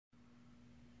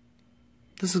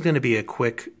This is going to be a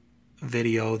quick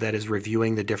video that is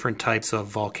reviewing the different types of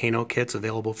volcano kits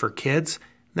available for kids.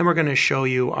 Then we're going to show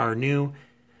you our new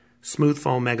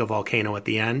Smoothfoam Mega Volcano at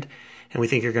the end, and we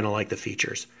think you're going to like the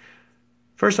features.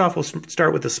 First off, we'll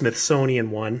start with the Smithsonian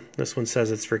one. This one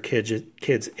says it's for kids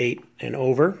 8 and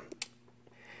over.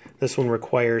 This one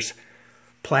requires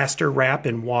plaster wrap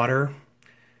in water,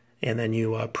 and then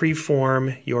you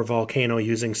preform your volcano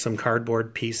using some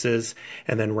cardboard pieces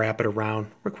and then wrap it around.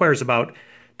 Requires about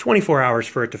 24 hours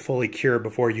for it to fully cure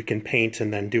before you can paint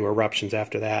and then do eruptions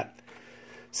after that.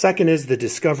 Second is the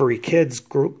Discovery Kids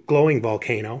glowing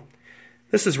volcano.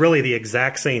 This is really the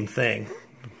exact same thing.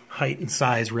 Height and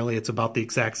size, really, it's about the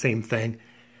exact same thing.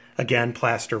 Again,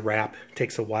 plaster wrap.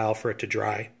 Takes a while for it to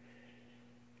dry.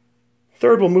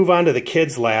 Third, we'll move on to the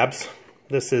Kidzlabs.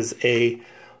 This is a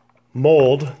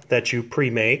mold that you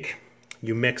pre-make.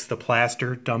 You mix the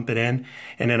plaster, dump it in,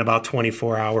 and in about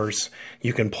 24 hours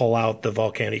you can pull out the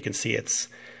volcano. You can see it's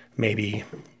maybe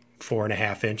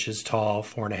 4.5 inches tall,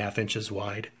 4.5 inches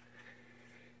wide.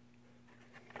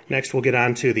 Next we'll get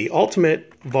on to the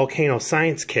Ultimate Volcano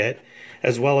Science Kit,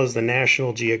 as well as the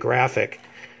National Geographic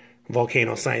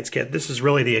Volcano Science Kit. This is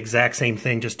really the exact same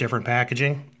thing, just different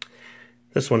packaging.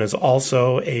 This one is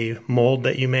also a mold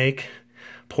that you make.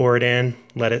 Pour it in,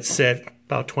 let it sit.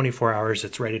 About 24 hours,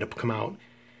 it's ready to come out,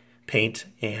 paint,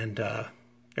 and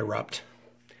erupt.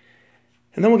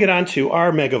 And then we'll get on to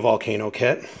our Mega Volcano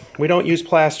kit. We don't use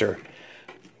plaster.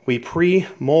 We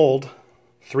pre-mold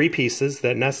 3 pieces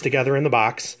that nest together in the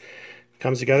box.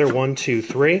 Comes together 1, 2,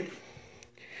 3.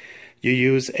 You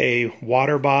use a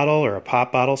water bottle or a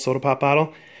pop bottle, soda pop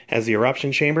bottle, as the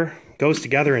eruption chamber. Goes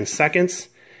together in seconds.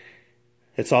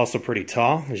 It's also pretty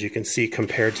tall, as you can see,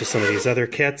 compared to some of these other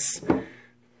kits.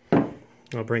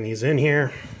 I'll bring these in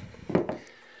here.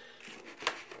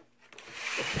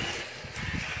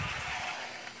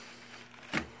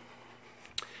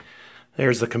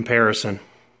 There's the comparison.